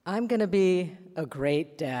I'm going to be a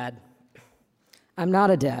great dad. I'm not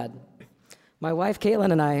a dad. My wife,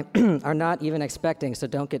 Caitlin, and I are not even expecting, so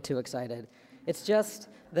don't get too excited. It's just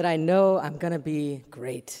that I know I'm going to be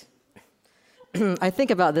great. I think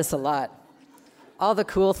about this a lot. All the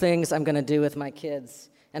cool things I'm going to do with my kids,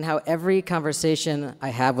 and how every conversation I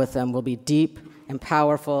have with them will be deep and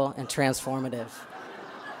powerful and transformative.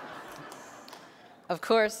 Of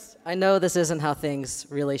course, I know this isn't how things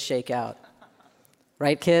really shake out.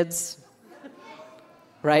 Right, kids?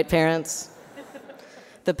 Right, parents?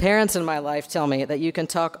 The parents in my life tell me that you can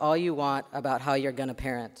talk all you want about how you're going to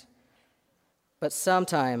parent. But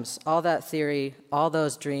sometimes all that theory, all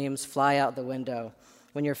those dreams fly out the window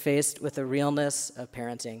when you're faced with the realness of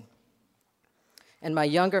parenting. And my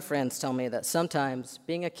younger friends tell me that sometimes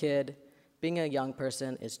being a kid, being a young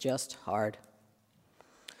person is just hard.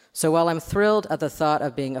 So while I'm thrilled at the thought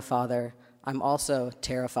of being a father, I'm also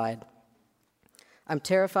terrified. I'm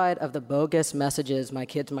terrified of the bogus messages my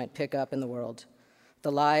kids might pick up in the world,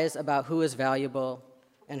 the lies about who is valuable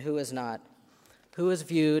and who is not, who is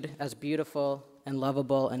viewed as beautiful and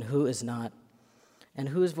lovable and who is not, and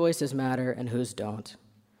whose voices matter and whose don't.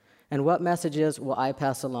 And what messages will I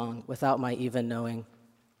pass along without my even knowing?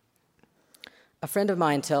 A friend of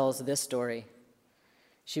mine tells this story.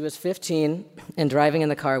 She was 15 and driving in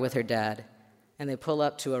the car with her dad, and they pull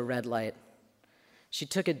up to a red light. She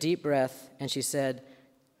took a deep breath, and she said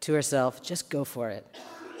to herself, just go for it.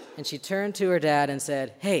 And she turned to her dad and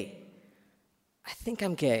said, hey, I think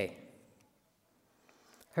I'm gay.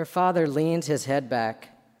 Her father leaned his head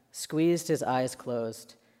back, squeezed his eyes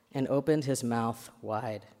closed, and opened his mouth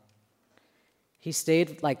wide. He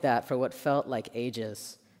stayed like that for what felt like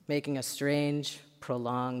ages, making a strange,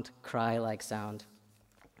 prolonged, cry-like sound.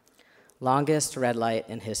 Longest red light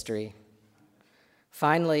in history.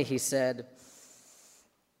 Finally, he said,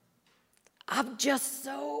 I'm just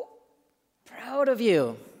so proud of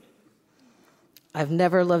you. I've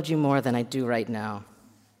never loved you more than I do right now.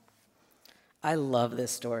 I love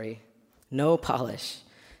this story. No polish,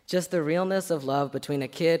 just the realness of love between a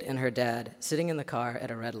kid and her dad sitting in the car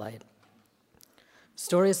at a red light.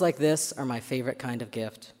 Stories like this are my favorite kind of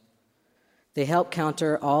gift. They help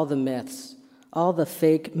counter all the myths, all the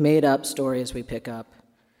fake, made-up stories we pick up.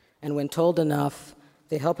 And when told enough,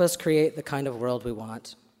 they help us create the kind of world we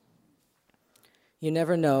want. You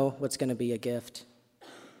never know what's going to be a gift,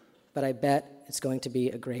 but I bet it's going to be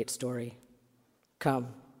a great story. Come,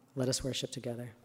 let us worship together.